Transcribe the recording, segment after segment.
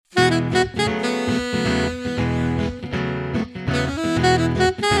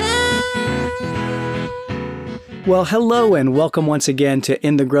Well, hello and welcome once again to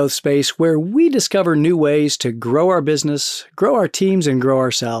In the Growth Space, where we discover new ways to grow our business, grow our teams, and grow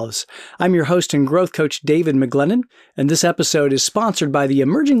ourselves. I'm your host and growth coach, David McGlennon, and this episode is sponsored by the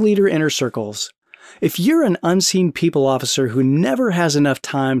Emerging Leader Inner Circles. If you're an unseen people officer who never has enough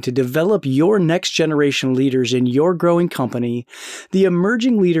time to develop your next generation leaders in your growing company, the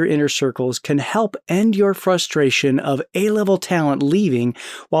Emerging Leader Inner Circles can help end your frustration of A-level talent leaving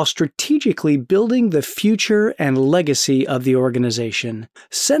while strategically building the future and legacy of the organization.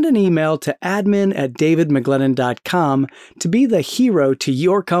 Send an email to admin@davidmcglennon.com to be the hero to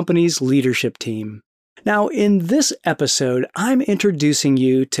your company's leadership team. Now, in this episode, I'm introducing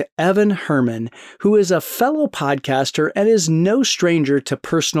you to Evan Herman, who is a fellow podcaster and is no stranger to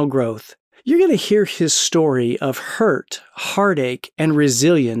personal growth. You're going to hear his story of hurt, heartache, and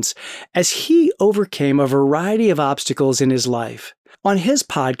resilience as he overcame a variety of obstacles in his life. On his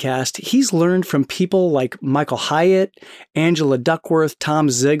podcast, he's learned from people like Michael Hyatt, Angela Duckworth, Tom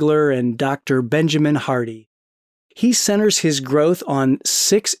Ziglar, and Dr. Benjamin Hardy. He centers his growth on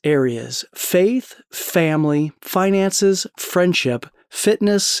 6 areas: faith, family, finances, friendship,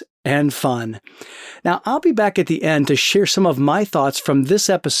 fitness, and fun. Now, I'll be back at the end to share some of my thoughts from this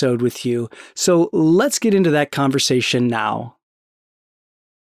episode with you, so let's get into that conversation now.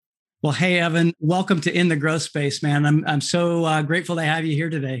 Well, hey, Evan, welcome to In the Growth Space, man. I'm so grateful to have you here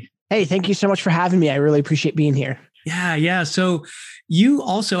today. Hey, thank you so much for having me. I really appreciate being here. Yeah. So you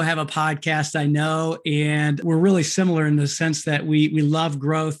also have a podcast, I know, and we're really similar in the sense that we love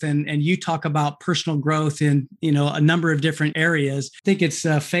growth, and you talk about personal growth in, a number of different areas. I think it's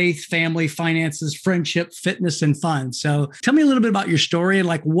faith, family, finances, friendship, fitness, and fun. So tell me a little bit about your story and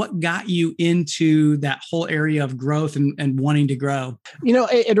like what got you into that whole area of growth and wanting to grow.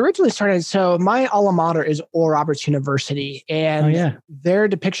 It originally started, so my alma mater is Oral Roberts University, and their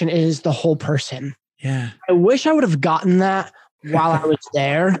depiction is the whole person. Yeah. I wish I would have gotten that while I was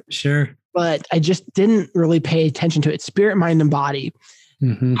there. Sure. But I just didn't really pay attention to it. Spirit, mind, and body.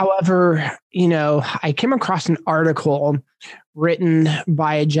 Mm-hmm. However, I came across an article written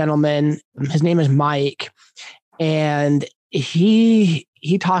by a gentleman. His name is Mike. And he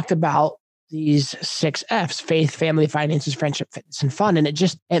talked about these 6 F's: faith, family, finances, friendship, fitness, and fun. And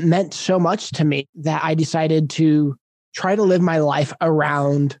it meant so much to me that I decided to try to live my life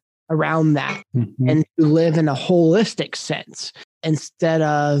around that, mm-hmm. and to live in a holistic sense instead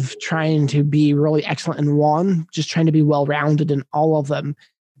of trying to be really excellent in one, just trying to be well-rounded in all of them.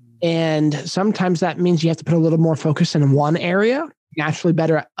 And sometimes that means you have to put a little more focus in one area, naturally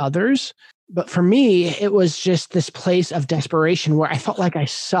better at others. But for me, it was just this place of desperation where I felt like I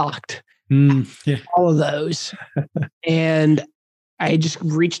sucked all of those. And I just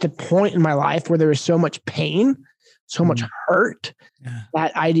reached a point in my life where there was so much pain, so much hurt,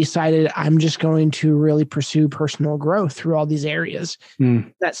 that I decided I'm just going to really pursue personal growth through all these areas.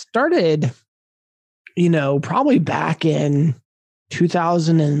 That started, probably back in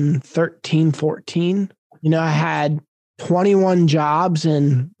 2013, 14. I had 21 jobs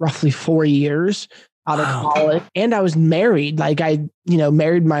in roughly 4 years out of college. And I was married. Like I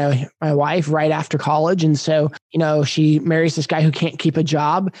married my wife right after college. And so, she marries this guy who can't keep a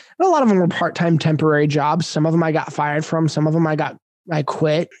job. And a lot of them were part-time temporary jobs. Some of them I got fired from. Some of them I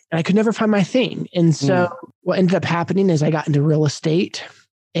quit, and I could never find my thing. And so what ended up happening is I got into real estate.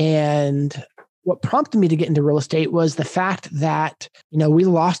 And what prompted me to get into real estate was the fact that, we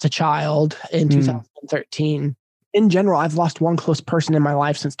lost a child in 2013. In general, I've lost one close person in my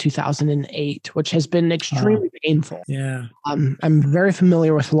life since 2008, which has been extremely painful. Yeah. I'm very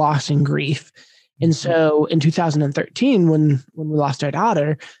familiar with loss and grief. And so in 2013, when we lost our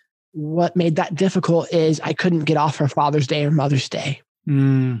daughter, what made that difficult is I couldn't get off for Father's Day or Mother's Day. Oh,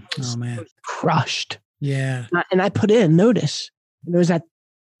 man. I was crushed. Yeah. And I put in notice. And it was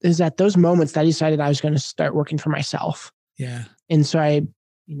at those moments that I decided I was going to start working for myself. Yeah. And so I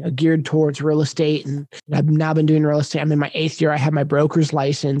geared towards real estate, and I've now been doing real estate. I'm in my 8th year. I have my broker's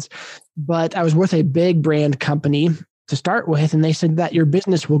license, but I was with a big brand company to start with, and they said that your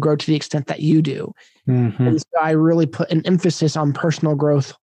business will grow to the extent that you do. Mm-hmm. And so I really put an emphasis on personal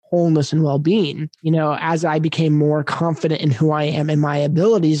growth, wholeness, and well-being. As I became more confident in who I am and my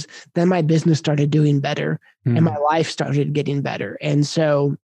abilities, then my business started doing better and my life started getting better. And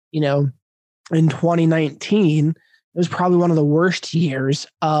so, in 2019, it was probably one of the worst years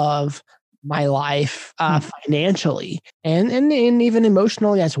of my life financially and even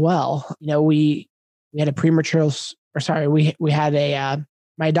emotionally as well. We had a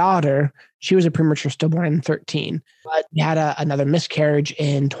my daughter, she was a premature stillborn in 13, but we had another miscarriage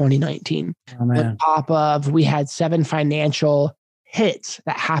in 2019. On top of, we had 7 financial hits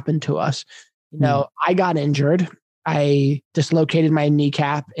that happened to us. I got injured. I dislocated my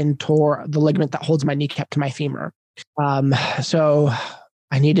kneecap and tore the ligament that holds my kneecap to my femur. So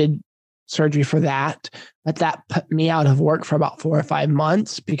I needed surgery for that, but that put me out of work for about 4 or 5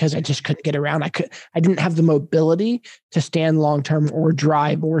 months because I just couldn't get around. I didn't have the mobility to stand long-term or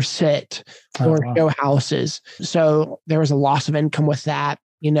drive or sit or show houses. So there was a loss of income with that.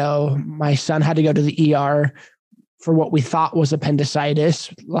 My son had to go to the ER for what we thought was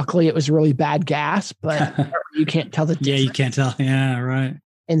appendicitis. Luckily, it was really bad gas, but you can't tell the difference. Yeah, you can't tell. Yeah, right.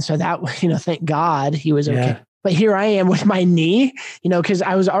 And so that, thank God he was okay. But here I am with my knee, because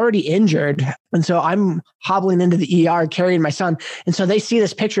I was already injured. And so I'm hobbling into the ER carrying my son. And so they see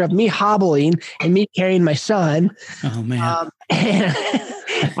this picture of me hobbling and me carrying my son. Oh, man.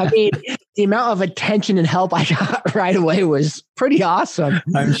 I mean, the amount of attention and help I got right away was pretty awesome.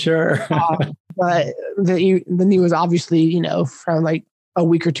 I'm sure. But the knee was obviously, from like a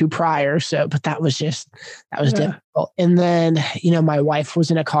week or two prior. So, but that was difficult. And then, my wife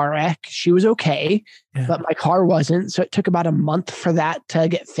was in a car wreck. She was okay, but my car wasn't. So it took about a month for that to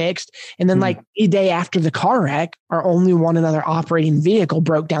get fixed. And then like the day after the car wreck, our only one another operating vehicle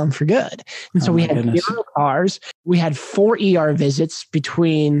broke down for good. And so we had 0 cars. We had 4 ER visits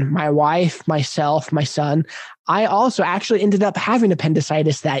between my wife, myself, my son. I also actually ended up having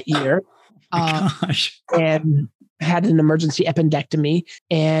appendicitis that year. And had an emergency appendectomy,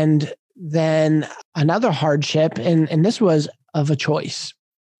 and then another hardship. And this was of a choice.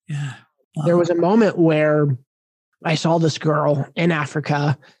 Yeah. Wow. There was a moment where I saw this girl in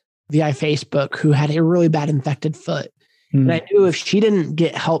Africa via Facebook who had a really bad infected foot. And I knew if she didn't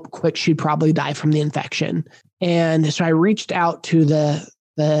get help quick, she'd probably die from the infection. And so I reached out to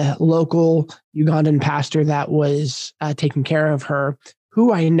the local Ugandan pastor that was taking care of her,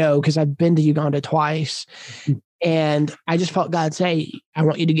 who I know because I've been to Uganda twice. And I just felt God say, I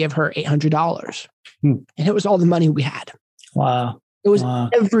want you to give her $800. And it was all the money we had. Wow. It was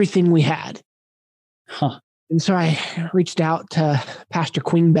everything we had. Huh. And so I reached out to Pastor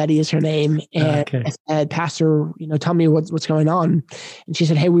Queen Betty is her name. And I said, Pastor, tell me what's going on. And she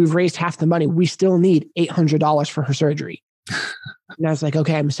said, hey, we've raised half the money. We still need $800 for her surgery. And I was like,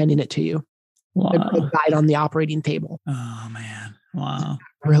 okay, I'm sending it to you. Wow. It died on the operating table. Oh, man. Wow.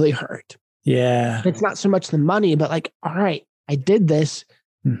 It really hurt. Yeah. It's not so much the money, but like, all right, I did this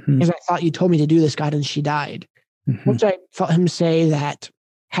because I thought you told me to do this, God, and she died. Once I felt him say that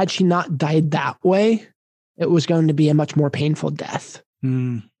had she not died that way, it was going to be a much more painful death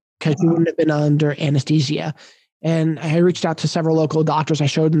because she wouldn't have been under anesthesia. And I reached out to several local doctors. I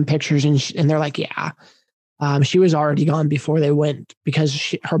showed them pictures and they're like, yeah, she was already gone before they went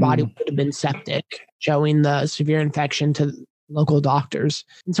because her body would have been septic, showing the severe infection to local doctors.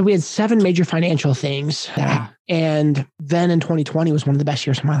 And so we had 7 major financial things. And then in 2020 was one of the best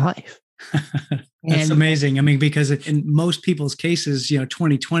years of my life. That's amazing. I mean, because in most people's cases,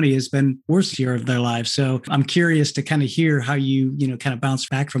 2020 has been worst year of their lives. So I'm curious to kind of hear how you, kind of bounced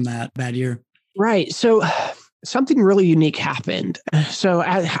back from that bad year. Right. So something really unique happened. So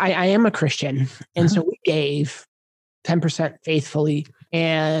I am a Christian. And so we gave 10% faithfully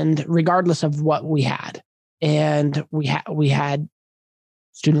and regardless of what we had. And we had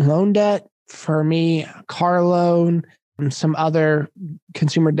student loan debt for me, car loan, some other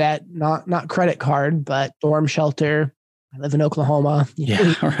consumer debt, not credit card, but storm shelter. I live in Oklahoma.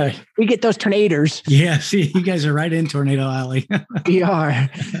 Right. We get those tornadoes. Yeah, see, you guys are right in Tornado Alley. We are.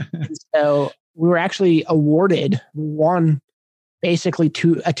 So we were actually awarded, we won basically a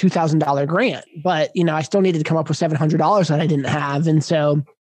 $2,000 grant, but I still needed to come up with $700 that I didn't have, and so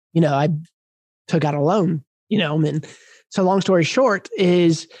I took out a loan. And so long story short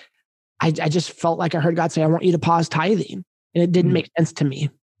is I just felt like I heard God say, I want you to pause tithing. And it didn't make sense to me.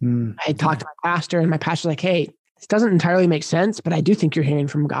 I talked to my pastor and my pastor's like, hey, this doesn't entirely make sense, but I do think you're hearing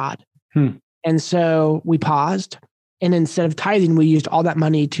from God. And so we paused. And instead of tithing, we used all that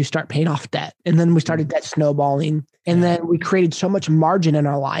money to start paying off debt. And then we started debt snowballing. And then we created so much margin in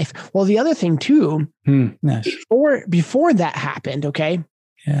our life. Well, the other thing too, before that happened, okay?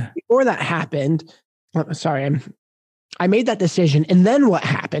 Yeah. Before that happened, I made that decision. And then what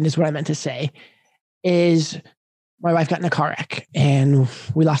happened is what I meant to say is my wife got in a car wreck and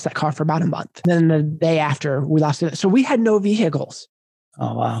we lost that car for about a month. And then the day after we lost it. So we had no vehicles.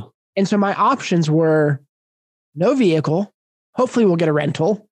 Oh, wow. And so my options were no vehicle. Hopefully we'll get a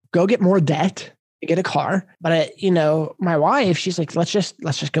rental, go get more debt to get a car. But my wife, she's like, let's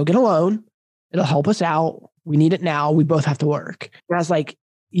just go get a loan. It'll help us out. We need it now. We both have to work. And I was like,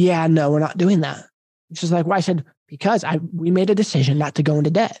 yeah, no, we're not doing that. She's like, why? I said, because we made a decision not to go into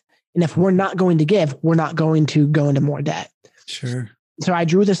debt. And if we're not going to give, we're not going to go into more debt. Sure. So I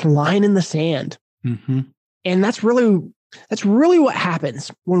drew this line in the sand. And that's really what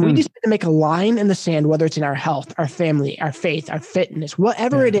happens when we decide to make a line in the sand, whether it's in our health, our family, our faith, our fitness,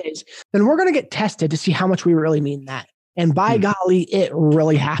 whatever it is, then we're going to get tested to see how much we really mean that. And by golly, it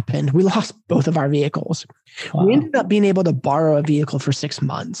really happened. We lost both of our vehicles. Wow. We ended up being able to borrow a vehicle for 6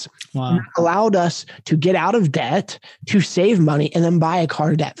 months. Wow. And that allowed us to get out of debt, to save money, and then buy a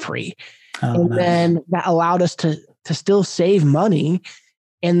car debt free. Then that allowed us to still save money.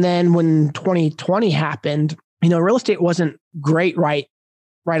 And then when 2020 happened, real estate wasn't great right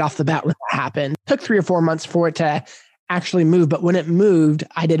off the bat when that happened. It took 3 or 4 months for it to actually move. But when it moved,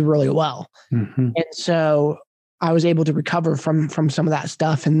 I did really well. And so I was able to recover from some of that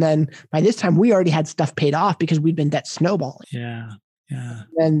stuff. And then by this time, we already had stuff paid off because we'd been debt snowballing. Yeah.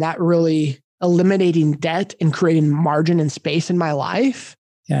 And that really eliminating debt and creating margin and space in my life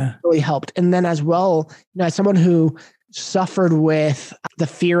really helped. And then as well, as someone who suffered with the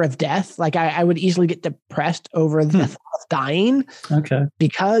fear of death, like I would easily get depressed over the thought of dying. Okay.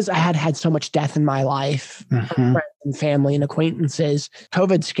 Because I had so much death in my life, friends and family and acquaintances.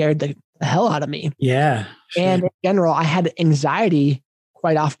 COVID scared the hell out of me. Yeah. Sure. And in general, I had anxiety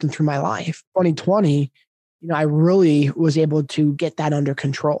quite often through my life. 2020, I really was able to get that under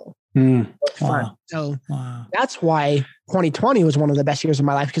control. Wow. So that's why 2020 was one of the best years of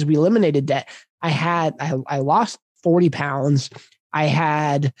my life, because we eliminated debt. I lost 40 pounds. I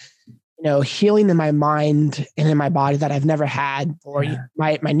had, healing in my mind and in my body that I've never had. Or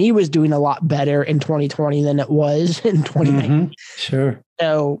my knee was doing a lot better in 2020 than it was in 2019. Sure.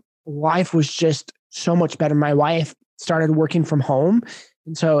 So life was just so much better. My wife started working from home.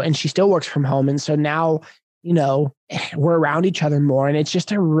 And she still works from home. And so now, we're around each other more. And it's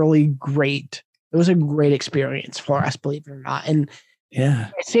just it was a great experience for us, believe it or not. And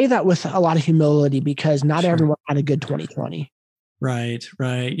I say that with a lot of humility because not everyone had a good 2020. Right.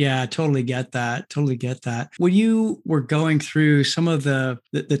 Yeah, totally get that. When you were going through some of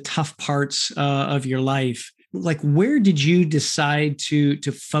the tough parts of your life, like where did you decide to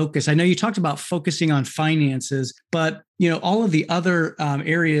focus? I know you talked about focusing on finances, but all of the other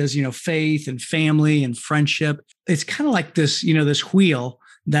areas, faith and family and friendship, it's kind of like this, this wheel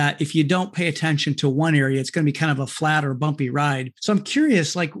that if you don't pay attention to one area, it's going to be kind of a flat or bumpy ride. So I'm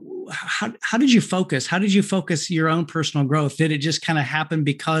curious, like, how did you focus? How did you focus your own personal growth? Did it just kind of happen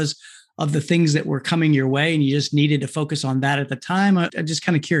because of the things that were coming your way and you just needed to focus on that at the time? I'm just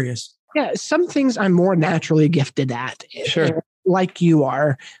kind of curious. Yeah, some things I'm more naturally gifted at. Sure. Like you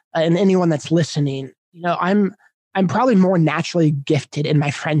are, and anyone that's listening, I'm probably more naturally gifted in my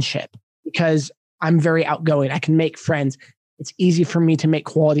friendship because I'm very outgoing. I can make friends. It's easy for me to make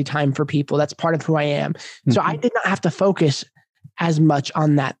quality time for people. That's part of who I am. So I did not have to focus as much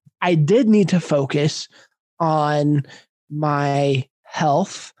on that. I did need to focus on my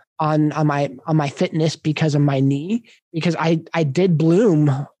health, on my fitness because of my knee, because I did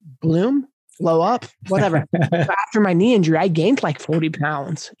blow up, whatever. After my knee injury, I gained like 40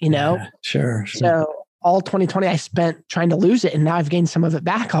 pounds, Yeah, sure. So all 2020 I spent trying to lose it, and now I've gained some of it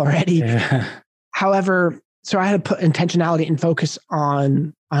back already. Yeah. However, so I had to put intentionality and focus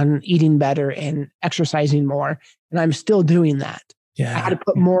on eating better and exercising more. And I'm still doing that. Yeah. I had to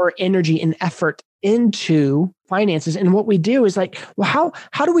put more energy and effort into finances. And what we do is like, well,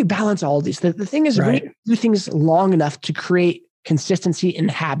 how do we balance all of these? The thing is, we do things long enough to create consistency in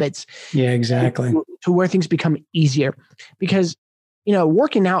habits. Yeah, exactly. To where things become easier. Because,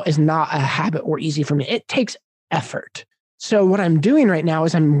 working out is not a habit or easy for me. It takes effort. So what I'm doing right now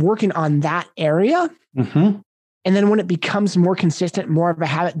is I'm working on that area. And then when it becomes more consistent, more of a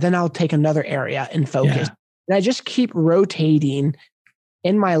habit, then I'll take another area and focus. And I just keep rotating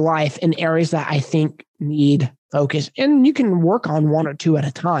in my life in areas that I think need focus. And you can work on one or two at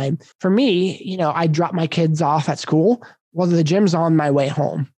a time. For me, I drop my kids off at school while the gym's on my way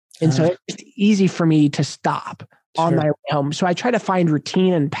home. And so it's easy for me to stop on my way home. So I try to find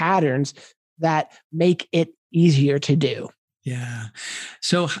routine and patterns that make it easier to do. Yeah.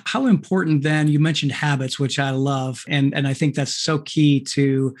 So how important then, you mentioned habits, which I love. And I think that's so key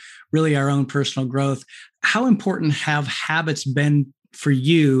to really our own personal growth. How important have habits been for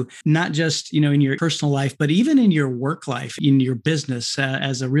you, not just, in your personal life, but even in your work life, in your business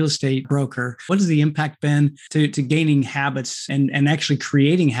as a real estate broker? What has the impact been to gaining habits and actually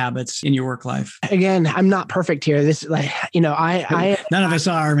creating habits in your work life? Again, I'm not perfect here. This, none of us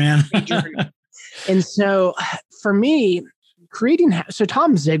are, man. And so for me, so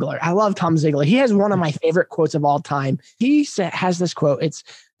Tom Ziglar, I love Tom Ziglar. He has one of my favorite quotes of all time. He has this quote. It's,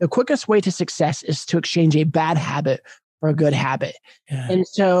 the quickest way to success is to exchange a bad habit for a good habit. Yeah. And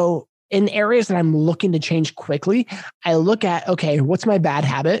so in areas that I'm looking to change quickly, I look at, okay, what's my bad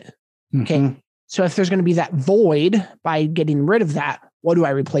habit? Okay. So if there's going to be that void by getting rid of that, what do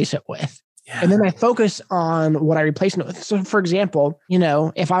I replace it with? Yeah. And then I focus on what I replace it with. So for example,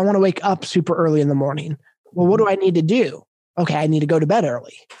 if I want to wake up super early in the morning, well, what do I need to do? Okay, I need to go to bed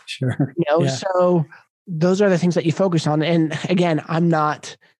early. Sure. So those are the things that you focus on. And again, I'm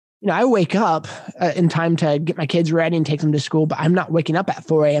not, I wake up in time to get my kids ready and take them to school, but I'm not waking up at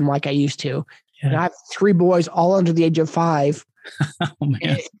 4 a.m. like I used to. Yeah. I have 3 boys, all under the age of 5. Oh,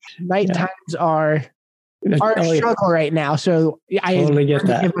 man. Night times are a struggle right now. So I totally get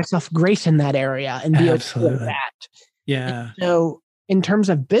that. Give myself grace in that area and be okay with that. Yeah. And so in terms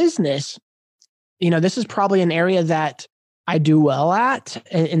of business, this is probably an area that I do well at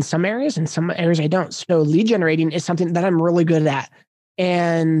in some areas, and some areas I don't. So lead generating is something that I'm really good at.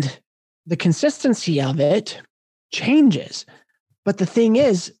 And the consistency of it changes. But the thing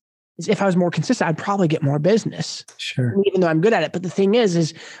is if I was more consistent, I'd probably get more business. Sure. Even though I'm good at it. But the thing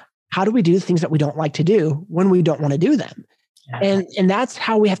is how do we do things that we don't like to do when we don't want to do them? Yeah. And that's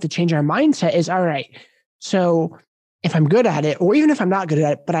how we have to change our mindset is, all right, so if I'm good at it, or even if I'm not good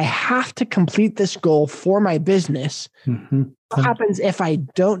at it, but I have to complete this goal for my business, what happens if I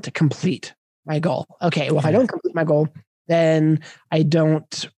don't complete my goal? Okay, well, if I don't complete my goal, then I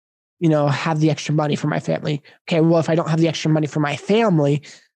don't, have the extra money for my family. Okay, well, if I don't have the extra money for my family,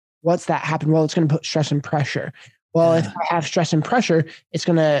 what's that happen? Well, it's going to put stress and pressure. Well, if I have stress and pressure, it's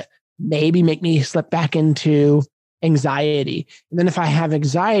going to maybe make me slip back into anxiety. And then if I have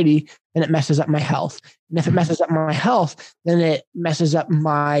anxiety, then it messes up my health. And if it messes up my health, then it messes up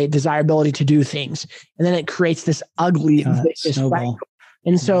my desirability to do things. And then it creates this ugly vicious cycle.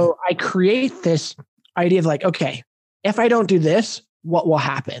 And so I create this idea of like, okay, if I don't do this, what will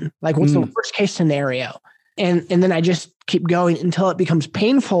happen? Like, what's the worst case scenario? And then I just keep going until it becomes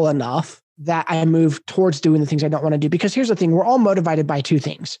painful enough that I move towards doing the things I don't want to do. Because here's the thing, we're all motivated by 2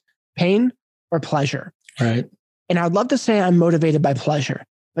 things, pain or pleasure. Right. And I'd love to say I'm motivated by pleasure,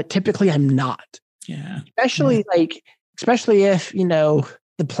 but typically I'm not. Yeah. Especially if,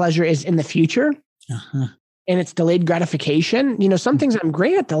 the pleasure is in the future and it's delayed gratification. Some things I'm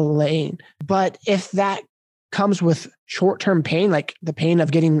great at delaying, but if that comes with short-term pain, like the pain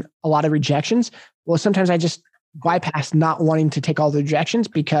of getting a lot of rejections, well, sometimes I just bypass not wanting to take all the rejections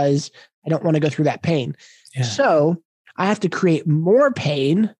because I don't want to go through that pain. Yeah. So I have to create more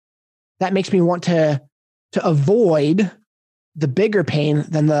pain that makes me want to avoid the bigger pain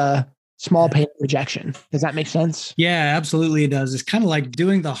than the small pain of rejection. Does that make sense? Yeah, absolutely it does. It's kind of like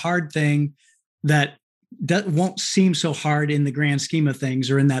doing the hard thing that won't seem so hard in the grand scheme of things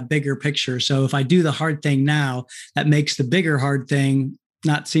or in that bigger picture. So if I do the hard thing now, that makes the bigger hard thing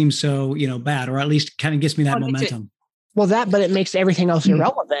not seem so, bad, or at least kind of gives me that momentum. But it makes everything else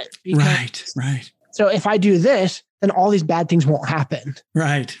irrelevant. Right. So if I do this, then all these bad things won't happen.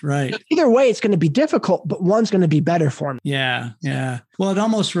 Right. Either way, it's going to be difficult, but one's going to be better for me. Yeah. Well, it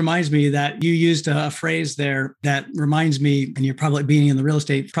almost reminds me that you used a phrase there that reminds me, and you're probably being in the real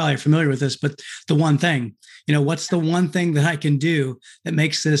estate, probably familiar with this, but the one thing, what's the one thing that I can do that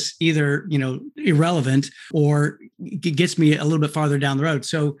makes this either, irrelevant or gets me a little bit farther down the road?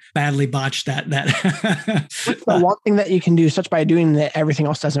 So badly botched that. What's the one thing that you can do such by doing that everything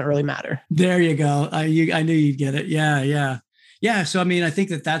else doesn't really matter? There you go. I knew you'd get it. Yeah. So, I think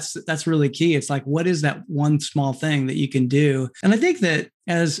that's really key. It's like, what is that one small thing that you can do? And I think that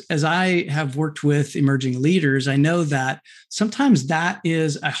as I have worked with emerging leaders, I know that sometimes that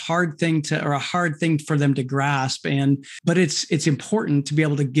is a hard thing for them to grasp. But it's important to be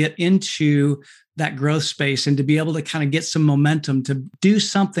able to get into that growth space and to be able to kind of get some momentum to do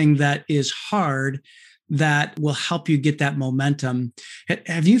something that is hard that will help you get that momentum.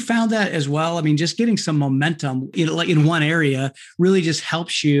 Have you found that as well? Just getting some momentum in one area really just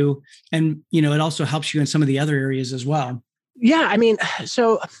helps you. And, it also helps you in some of the other areas as well. Yeah.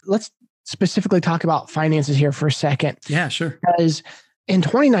 So let's specifically talk about finances here for a second. Yeah, sure. Because in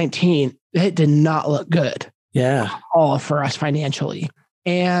 2019, it did not look good. Yeah. All for us financially.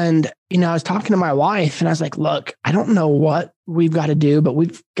 And, I was talking to my wife and I was like, look, I don't know what we've got to do, but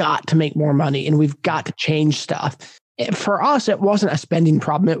we've got to make more money and we've got to change stuff. For us, it wasn't a spending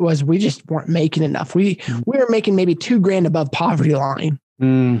problem. It was, we just weren't making enough. We were making maybe $2,000 above poverty line.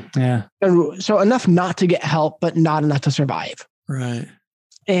 Yeah. So enough not to get help, but not enough to survive. Right.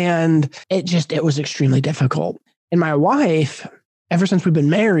 And it was extremely difficult. And my wife, ever since we've been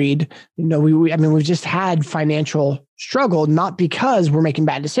married, we've just had financial struggle, not because we're making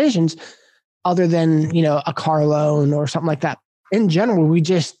bad decisions, other than, a car loan or something like that. In general, we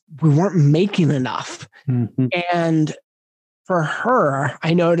weren't making enough. Mm-hmm. And for her,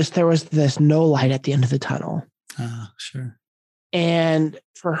 I noticed there was this no light at the end of the tunnel. Sure. And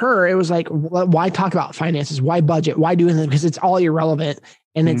for her, it was like, why talk about finances? Why budget? Why do anything? Because it's all irrelevant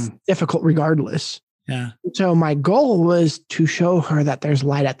and it's difficult regardless. Yeah. So my goal was to show her that there's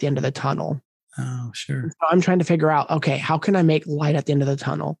light at the end of the tunnel. Oh, sure. So I'm trying to figure out, okay, how can I make light at the end of the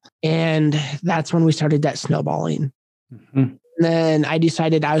tunnel? And that's when we started debt snowballing. And then I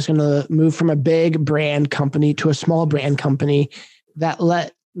decided I was going to move from a big brand company to a small brand company that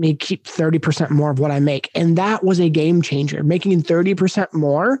let me keep 30% more of what I make. And that was a game changer. Making 30%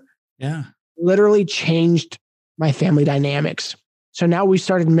 more literally changed my family dynamics. So now we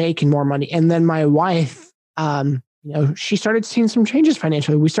started making more money. And then my wife, she started seeing some changes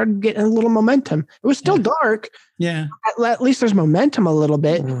financially. We started getting a little momentum. It was still dark. Yeah. At least there's momentum a little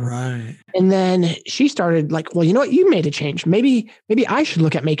bit. Right. And then she started like, well, you know what? You made a change. Maybe I should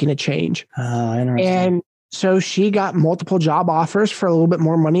look at making a change. Interesting. And so she got multiple job offers for a little bit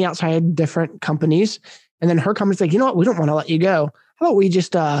more money outside different companies. And then her company's like, you know what? We don't want to let you go. How about we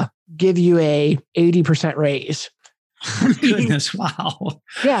just give you a 80% raise? Goodness, wow.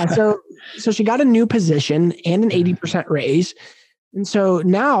 Yeah. So she got a new position and an 80% raise. And so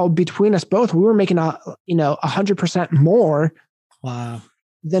now between us both, we were making 100% more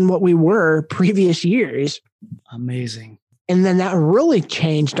than what we were previous years. Amazing. And then that really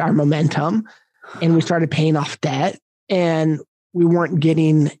changed our momentum and we started paying off debt and we weren't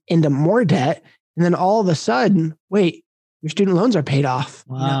getting into more debt. And then all of a sudden, wait, your student loans are paid off.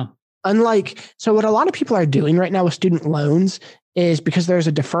 Wow. So what a lot of people are doing right now with student loans is because there's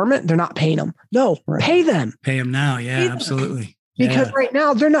a deferment, they're not paying them. No, pay them. Pay them now. Yeah, absolutely. Because right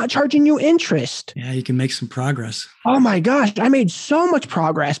now they're not charging you interest. Yeah, you can make some progress. Oh my gosh, I made so much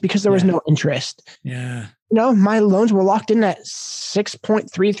progress because there was no interest. Yeah. My loans were locked in at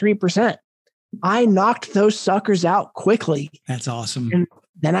 6.33%. I knocked those suckers out quickly. That's awesome. And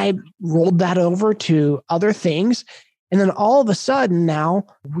then I rolled that over to other things. And then all of a sudden now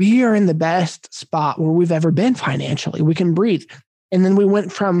we are in the best spot where we've ever been financially. We can breathe. And then we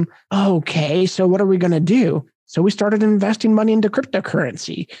went from, okay, so what are we going to do? So we started investing money into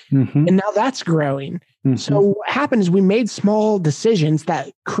cryptocurrency and now that's growing. So what happened is we made small decisions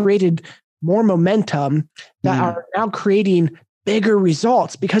that created more momentum that are now creating bigger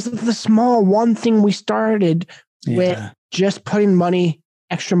results because of the small one thing we started with just putting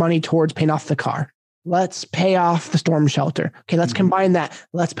extra money towards paying off the car. Let's pay off the storm shelter. Okay, let's combine that.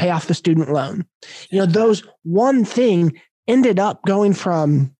 Let's pay off the student loan. Those one thing ended up going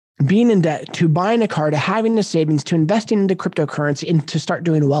from being in debt to buying a car to having the savings to investing into cryptocurrency and to start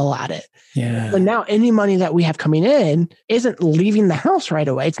doing well at it. Yeah. But now any money that we have coming in isn't leaving the house right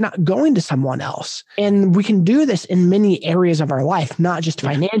away. It's not going to someone else. And we can do this in many areas of our life, not just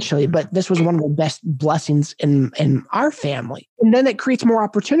financially, but this was one of the best blessings in our family. And then it creates more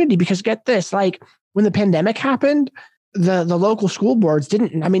opportunity because get this, like when the pandemic happened, the local school boards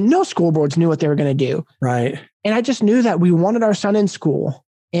no school boards knew what they were going to do. Right. And I just knew that we wanted our son in school.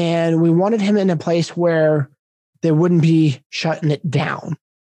 And we wanted him in a place where they wouldn't be shutting it down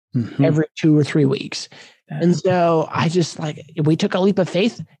every 2 or 3 weeks. And so we took a leap of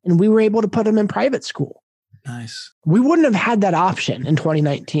faith and we were able to put him in private school. Nice. We wouldn't have had that option in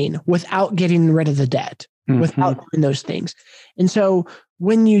 2019 without getting rid of the debt, without doing those things. And so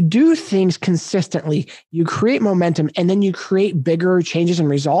when you do things consistently, you create momentum and then you create bigger changes and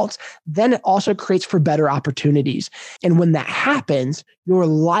results, then it also creates for better opportunities. And when that happens, your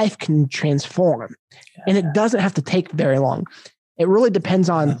life can transform. And it doesn't have to take very long. It really depends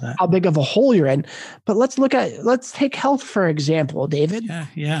on how big of a hole you're in. But let's take health, for example, David.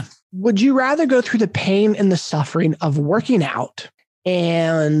 Yeah. Would you rather go through the pain and the suffering of working out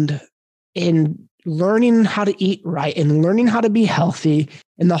and in learning how to eat right and learning how to be healthy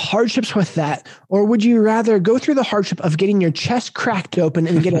and the hardships with that? Or would you rather go through the hardship of getting your chest cracked open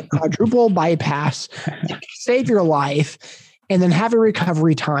and get a quadruple bypass, save your life, and then have a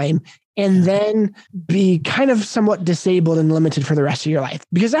recovery time, and then be kind of somewhat disabled and limited for the rest of your life?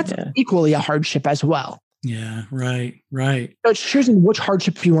 Because that's equally a hardship as well. Yeah, right. So it's choosing which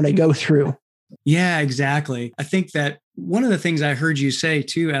hardship you want to go through. Yeah, exactly. I think that one of the things I heard you say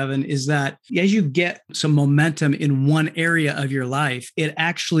too, Evan, is that as you get some momentum in one area of your life, it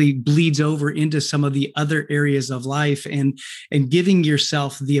actually bleeds over into some of the other areas of life, and giving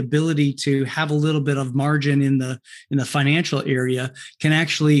yourself the ability to have a little bit of margin in the financial area can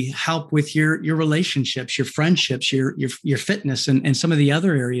actually help with your relationships, your friendships, your fitness, and some of the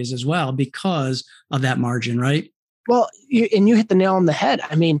other areas as well because of that margin, right? Well, you hit the nail on the head.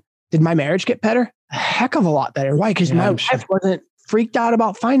 I mean, did my marriage get better? A heck of a lot better. Why? Because my wife wasn't freaked out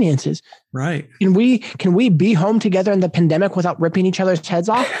about finances. Right. Can we be home together in the pandemic without ripping each other's heads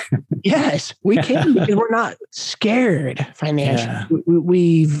off? Yes, we can, because we're not scared financially.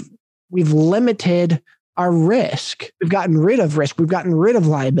 Yeah. We've limited our risk. We've gotten rid of risk. We've gotten rid of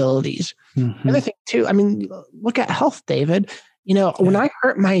liabilities. Mm-hmm. Another thing too, I mean, look at health, David. When I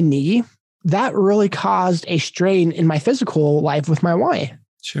hurt my knee, that really caused a strain in my physical life with my wife.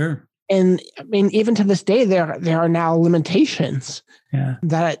 Sure. And I mean, even to this day, there are now limitations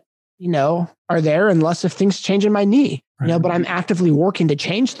that, are there unless if things change in my knee, but I'm actively working to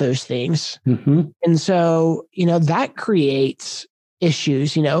change those things. Mm-hmm. And so, that creates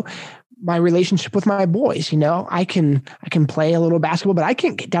issues, my relationship with my boys, I can play a little basketball, but I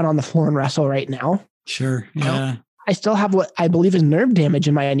can't get down on the floor and wrestle right now. Sure. Yeah. I still have what I believe is nerve damage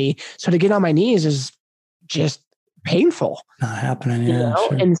in my knee. So to get on my knees is just painful. Not happening. Yeah.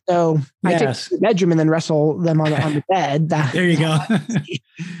 Sure. And so I take to the bedroom and then wrestle them on the bed. There you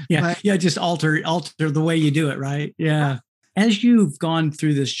go. Just alter the way you do it. Right. Yeah. As you've gone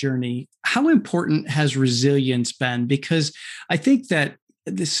through this journey, how important has resilience been? Because I think that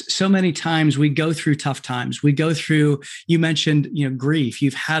so many times we go through tough times. We go through, you mentioned, grief.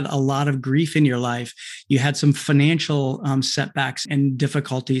 You've had a lot of grief in your life. You had some financial setbacks and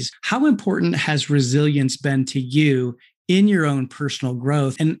difficulties. How important has resilience been to you in your own personal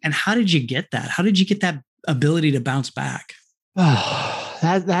growth? And how did you get that? How did you get that ability to bounce back? Oh,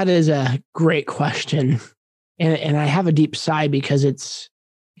 that is a great question. And I have a deep sigh because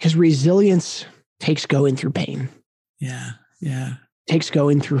resilience takes going through pain. Yeah. Yeah. Takes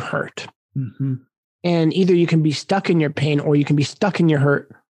going through hurt. Mm-hmm. And either you can be stuck in your pain, or you can be stuck in your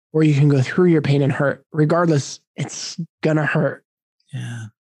hurt, or you can go through your pain and hurt. Regardless, it's gonna hurt. Yeah.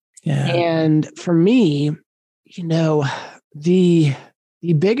 Yeah. And for me, the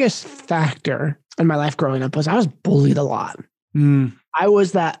biggest factor in my life growing up was I was bullied a lot. I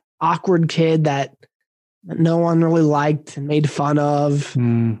was that awkward kid that no one really liked and made fun of.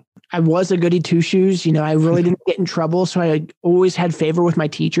 I was a goody two shoes. I really didn't get in trouble. So I always had favor with my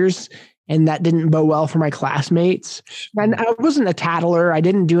teachers, and that didn't bode well for my classmates. And I wasn't a tattler. I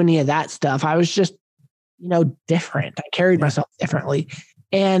didn't do any of that stuff. I was just, different. I carried myself differently.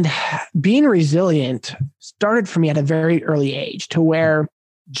 And being resilient started for me at a very early age, to where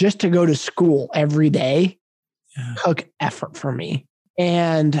just to go to school every day took effort for me.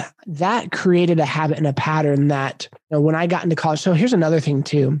 And that created a habit and a pattern that when I got into college. So here's another thing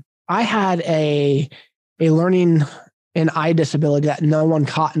too. I had a learning and eye disability that no one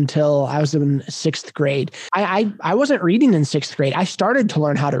caught until I was in 6th grade. I wasn't reading in 6th grade. I started to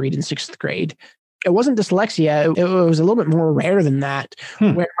learn how to read in 6th grade. It wasn't dyslexia. It was a little bit more rare than that,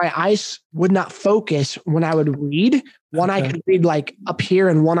 where my eyes would not focus when I would read. One eye could read like up here,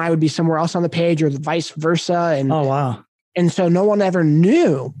 and one eye would be somewhere else on the page, or vice versa. And oh, wow. And so no one ever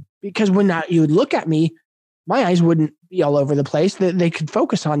knew, because when you would look at me, my eyes wouldn't be all over the place. They could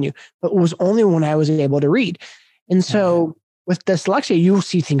focus on you, but it was only when I was able to read. And so with dyslexia, you will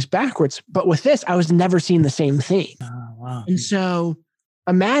see things backwards. But with this, I was never seeing the same thing. Oh, wow. And so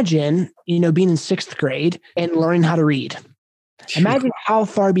imagine, being in 6th grade and learning how to read. Imagine how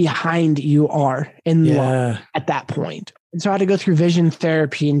far behind you are in life at that point. And so I had to go through vision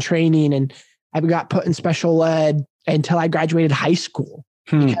therapy and training, and I got put in special ed until I graduated high school,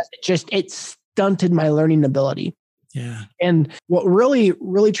 because it stunted my learning ability. Yeah. And what really,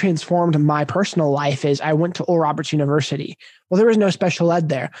 really transformed my personal life is I went to Oral Roberts University. Well, there was no special ed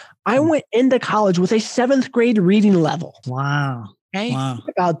there. I went into college with a 7th grade reading level. Wow. Okay? Wow.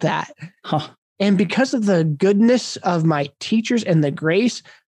 Think about that. Huh. And because of the goodness of my teachers and the grace,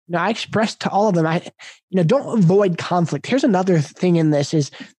 I expressed to all of them, don't avoid conflict. Here's another thing in this is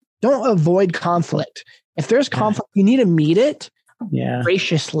don't avoid conflict. If there's conflict, you need to meet it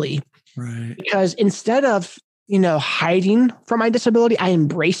graciously. Right. Because instead of, hiding from my disability, I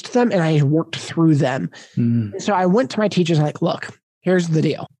embraced them and I worked through them. And so I went to my teachers and look, here's the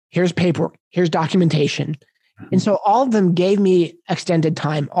deal. Here's paperwork. Here's documentation. And so all of them gave me extended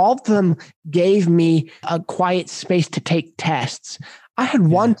time. All of them gave me a quiet space to take tests. I had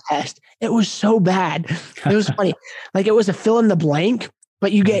one test. It was so bad. It was funny. It was a fill in the blank,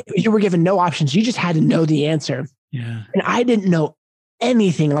 but you were given no options. You just had to know the answer. Yeah. And I didn't know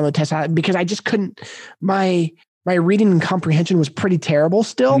anything on the test because I just couldn't. My reading and comprehension was pretty terrible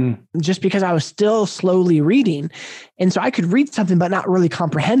still, just because I was still slowly reading. And so I could read something, but not really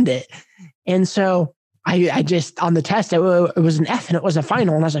comprehend it. And so I just, on the test, it was an F and it was a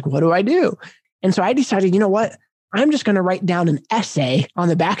final. And I was like, what do I do? And so I decided, you know what? I'm just going to write down an essay on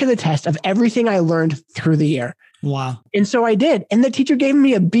the back of the test of everything I learned through the year. Wow. And so I did. And the teacher gave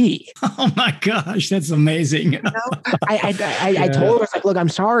me a B. Oh my gosh, that's amazing. I told her, I was like, look, I'm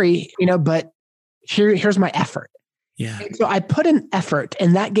sorry, but here's my effort. Yeah. And so I put in effort,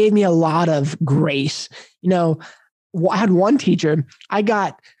 and that gave me a lot of grace. I had one teacher, I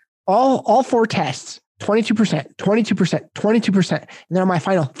got all 4 tests, 22%, 22%, 22%. And then on my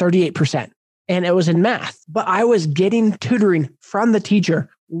final, 38%. And it was in math, but I was getting tutoring from the teacher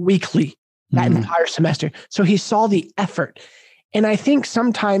weekly that entire semester. So he saw the effort. And I think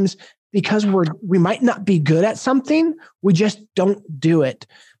sometimes because we might not be good at something, we just don't do it.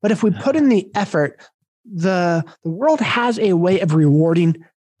 But if we put in the effort, the world has a way of rewarding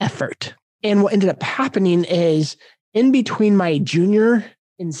effort. And what ended up happening is in between my junior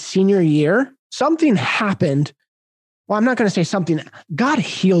and senior year, something happened. Well, I'm not going to say something. God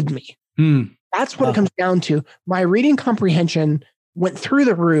healed me. That's what it comes down to. My reading comprehension went through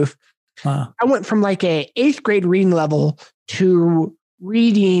the roof. Wow. I went from like a 8th grade reading level to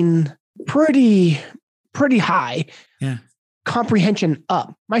reading pretty high. Yeah. Comprehension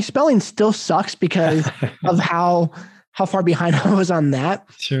up. My spelling still sucks because of how far behind I was on that.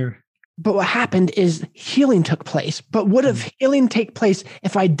 Sure. But what happened is healing took place. But would have healing take place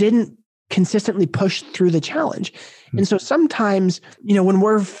if I didn't consistently push through the challenge? And so sometimes, when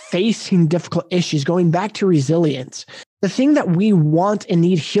we're facing difficult issues, going back to resilience, the thing that we want and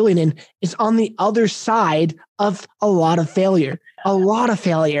need healing in is on the other side of a lot of failure.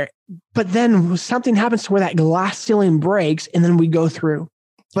 But then something happens to where that glass ceiling breaks, and then we go through.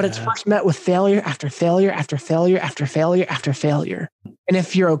 But it's first met with failure after failure after failure after failure after failure. And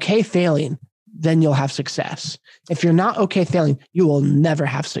if you're okay failing, then you'll have success. If you're not okay failing, you will never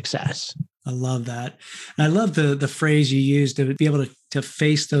have success. I love that. And I love the phrase you used to be able to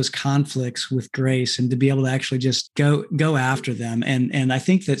face those conflicts with grace and to be able to actually just go after them. And I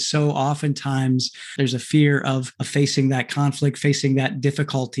think that so oftentimes there's a fear of facing that conflict, facing that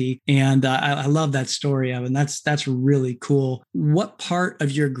difficulty. And I love that story, Evan. That's really cool. What part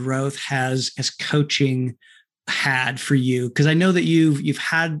of your growth has coaching had for you? Because I know that you've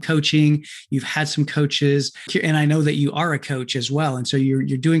had coaching, you've had some coaches, and I know that you are a coach as well. And so you're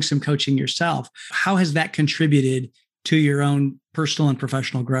doing some coaching yourself. How has that contributed to your own personal and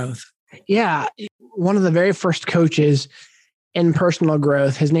professional growth? Yeah. One of the very first coaches in personal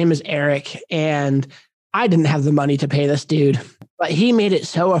growth, his name is Eric. And I didn't have the money to pay this dude, but he made it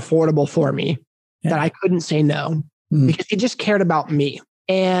so affordable for me that I couldn't say no because he just cared about me.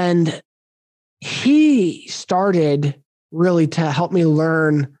 And he started really to help me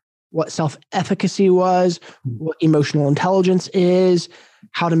learn what self-efficacy was, what emotional intelligence is,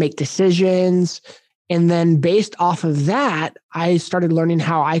 how to make decisions. And then based off of that, I started learning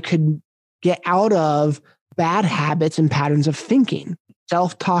how I could get out of bad habits and patterns of thinking,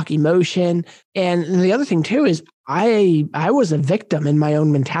 self-talk, emotion. And the other thing too is I was a victim in my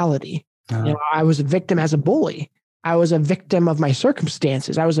own mentality. I was a victim as a bully. I was a victim of my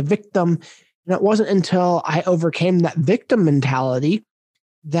circumstances. I was a victim. And it wasn't until I overcame that victim mentality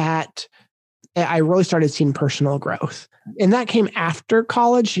that I really started seeing personal growth. And that came after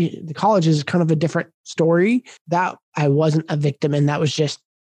college. The college is kind of a different story. That I wasn't a victim, and that was just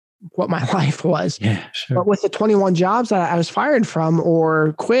what my life was. Yeah, sure. But with the 21 jobs that I was fired from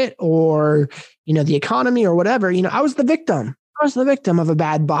or quit or, the economy or whatever, I was the victim. I was the victim of a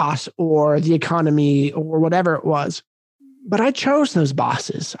bad boss or the economy or whatever it was. But I chose those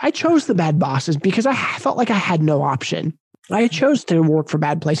bosses. I chose the bad bosses because I felt like I had no option. I chose to work for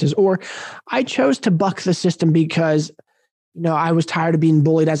bad places, or I chose to buck the system because, I was tired of being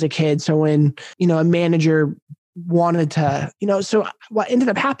bullied as a kid. So when, a manager wanted to, so what ended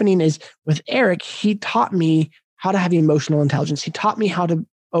up happening is with Eric, he taught me how to have emotional intelligence. He taught me how to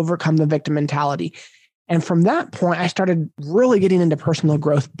overcome the victim mentality. And from that point, I started really getting into personal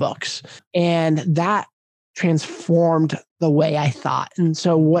growth books, and that transformed the way I thought. And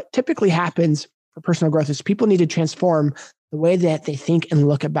so what typically happens for personal growth is people need to transform the way that they think and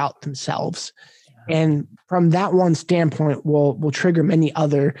look about themselves. And from that one standpoint will trigger many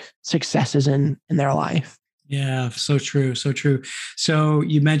other successes in their life. Yeah, so true. So true. So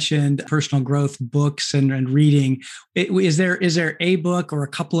you mentioned personal growth books and reading. Is there a book or a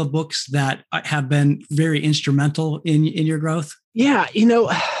couple of books that have been very instrumental in your growth? Yeah.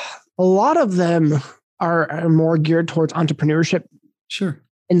 A lot of them are more geared towards entrepreneurship. Sure.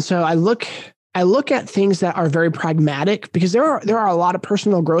 And so I look at things that are very pragmatic because there are a lot of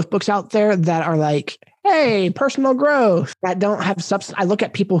personal growth books out there that are like, hey, personal growth, that don't have substance. I look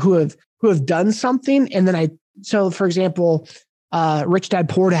at people who have done something, and then so for example, Rich Dad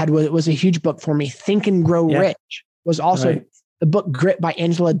Poor Dad was a huge book for me. Think and Grow Rich. was also the book Grit by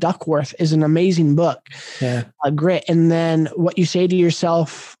Angela Duckworth is an amazing book. Yeah. Grit. And then What You Say to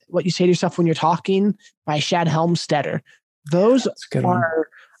Yourself When You're Talking by Shad Helmstetter. Those are,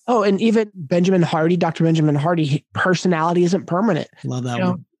 and even Benjamin Hardy, Dr. Benjamin Hardy, Personality Isn't Permanent. Love that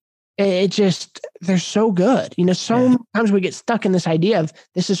one. It just, they're so good. Sometimes we get stuck in this idea of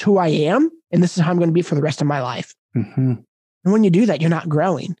this is who I am and this is how I'm going to be for the rest of my life. Mm-hmm. And when you do that, you're not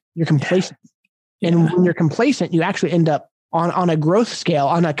growing. You're complacent. Yeah. And when you're complacent, you actually end up on a growth scale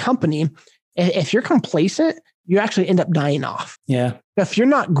on a company. If you're complacent, you actually end up dying off. Yeah. If you're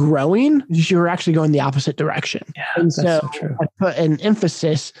not growing, you're actually going the opposite direction. Yeah, and so true. I put an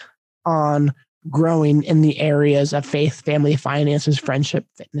emphasis on growing in the areas of faith, family, finances, friendship,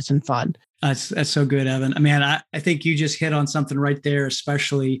 fitness, and fun. That's so good, Evan. I mean, I think you just hit on something right there,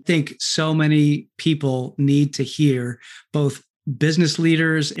 especially. I think so many people need to hear, both business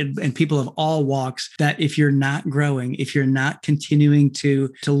leaders and people of all walks, that if you're not growing, if you're not continuing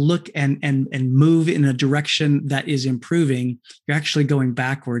to look and move in a direction that is improving, you're actually going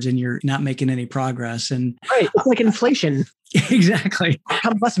backwards and you're not making any progress. And right, it's like inflation. Exactly.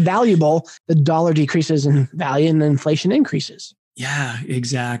 Become less valuable, the dollar decreases in value and inflation increases. Yeah,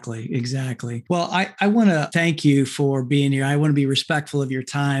 exactly. Well, I want to thank you for being here. I want to be respectful of your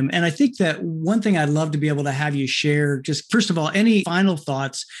time. And I think that one thing I'd love to be able to have you share, just first of all, any final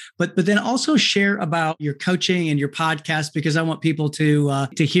thoughts, but then also share about your coaching and your podcast, because I want people to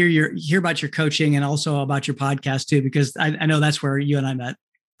hear about your coaching and also about your podcast too, because I know that's where you and I met.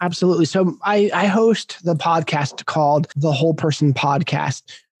 Absolutely. So I host the podcast called The Whole Person Podcast,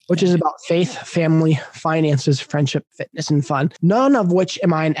 which is about faith, family, finances, friendship, fitness, and fun. None of which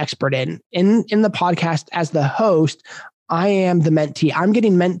am I an expert in. In the podcast, as the host, I am the mentee. I'm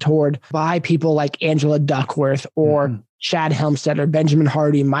getting mentored by people like Angela Duckworth or Shad Helmstetter, Benjamin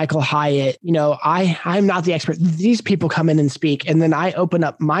Hardy, Michael Hyatt. I'm not the expert. These people come in and speak, and then I open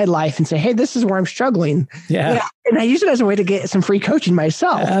up my life and say, hey, this is where I'm struggling. Yeah. And I use it as a way to get some free coaching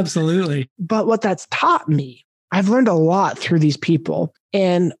myself. Absolutely. But what that's taught me, I've learned a lot through these people.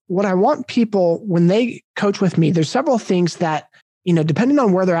 And what I want people, when they coach with me, there's several things that, depending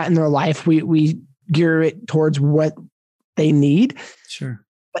on where they're at in their life, we gear it towards what they need. Sure.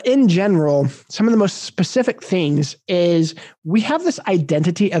 But in general, some of the most specific things is we have this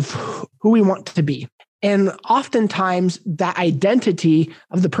identity of who we want to be. And oftentimes that identity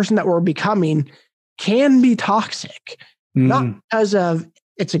of the person that we're becoming can be toxic, not because of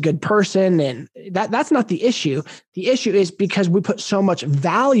it's a good person. And that's not the issue. The issue is because we put so much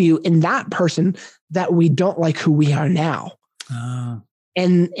value in that person that we don't like who we are now.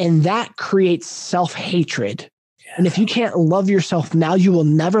 And that creates self-hatred. Yeah. And if you can't love yourself now, you will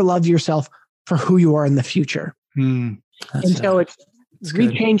never love yourself for who you are in the future. So it's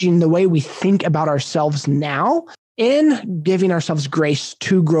rechanging the way we think about ourselves now and giving ourselves grace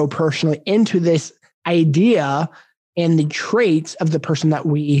to grow personally into this idea and the traits of the person that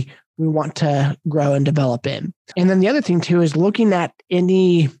we want to grow and develop in. And then the other thing too is looking at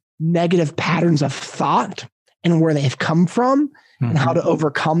any negative patterns of thought and where they've come from and how to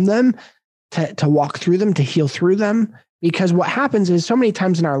overcome them, to walk through them, to heal through them. Because what happens is so many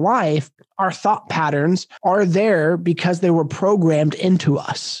times in our life, our thought patterns are there because they were programmed into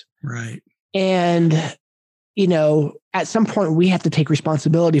us. Right. And, at some point we have to take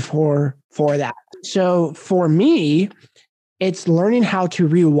responsibility for that. So for me, it's learning how to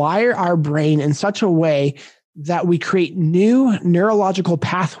rewire our brain in such a way that we create new neurological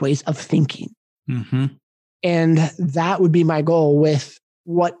pathways of thinking. And that would be my goal with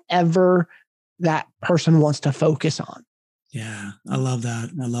whatever that person wants to focus on. Yeah, I love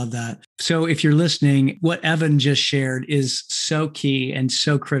that. So if you're listening, what Evan just shared is so key and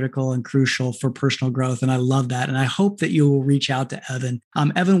so critical and crucial for personal growth. And I love that. And I hope that you will reach out to Evan.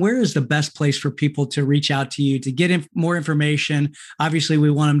 Evan, where is the best place for people to reach out to you to get more information? Obviously, we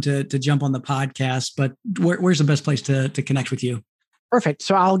want them to jump on the podcast, but where's the best place to connect with you? Perfect.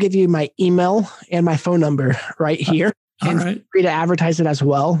 So I'll give you my email and my phone number right here. All right. Feel free to advertise it as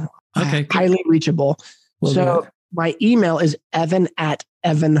well. Okay. Highly reachable. So my email is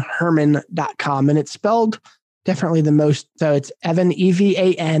evan@evanherman.com, and it's spelled differently than most. So it's Evan,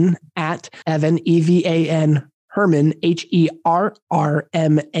 EVAN, at Evan, EVAN, Herman,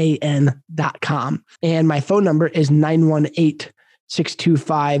 HERRMAN.com. And my phone number is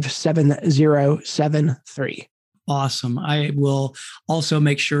 918-625-7073. awesome. I will also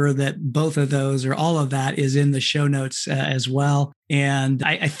make sure that both of those or all of that is in the show notes as well. And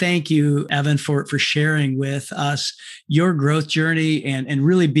I thank you, Evan, for sharing with us your growth journey and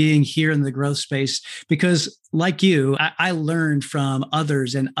really being here in the growth space, because like you, I learned from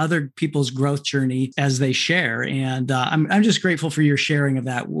others and other people's growth journey as they share. And I'm just grateful for your sharing of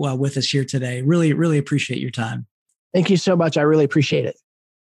that with us here today. Really, really appreciate your time. Thank you so much. I really appreciate it.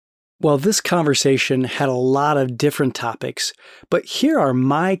 Well, this conversation had a lot of different topics, but here are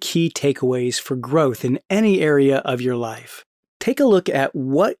my key takeaways for growth in any area of your life. Take a look at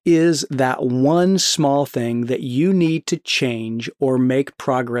what is that one small thing that you need to change or make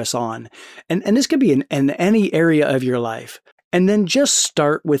progress on. And this could be in any area of your life. And then just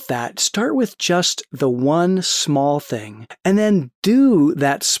start with that. Start with just the one small thing. And then do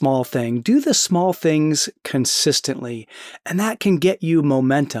that small thing. Do the small things consistently. And that can get you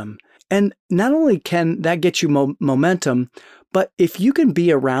momentum. And not only can that get you momentum, but if you can be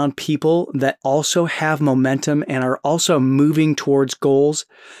around people that also have momentum and are also moving towards goals,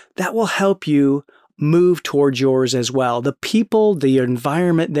 that will help you move towards yours as well. The people, the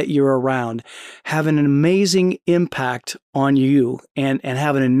environment that you're around have an amazing impact on you and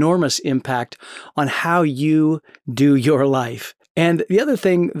have an enormous impact on how you do your life. And the other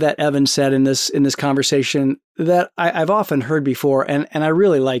thing that Evan said in this conversation that I've often heard before, and I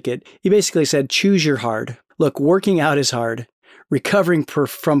really like it, he basically said, choose your hard. Look, working out is hard. Recovering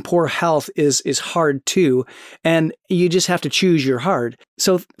from poor health is hard too, and you just have to choose your hard.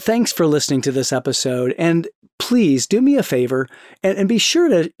 So thanks for listening to this episode, and please do me a favor and be sure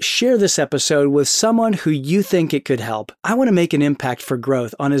to share this episode with someone who you think it could help. I want to make an impact for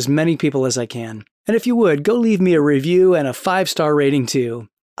growth on as many people as I can. And if you would, go leave me a review and a 5-star rating too.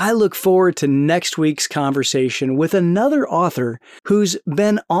 I look forward to next week's conversation with another author who's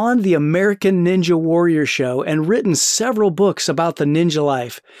been on the American Ninja Warrior show and written several books about the ninja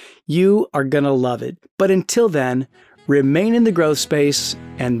life. You are going to love it. But until then, remain in the growth space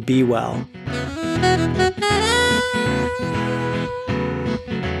and be well.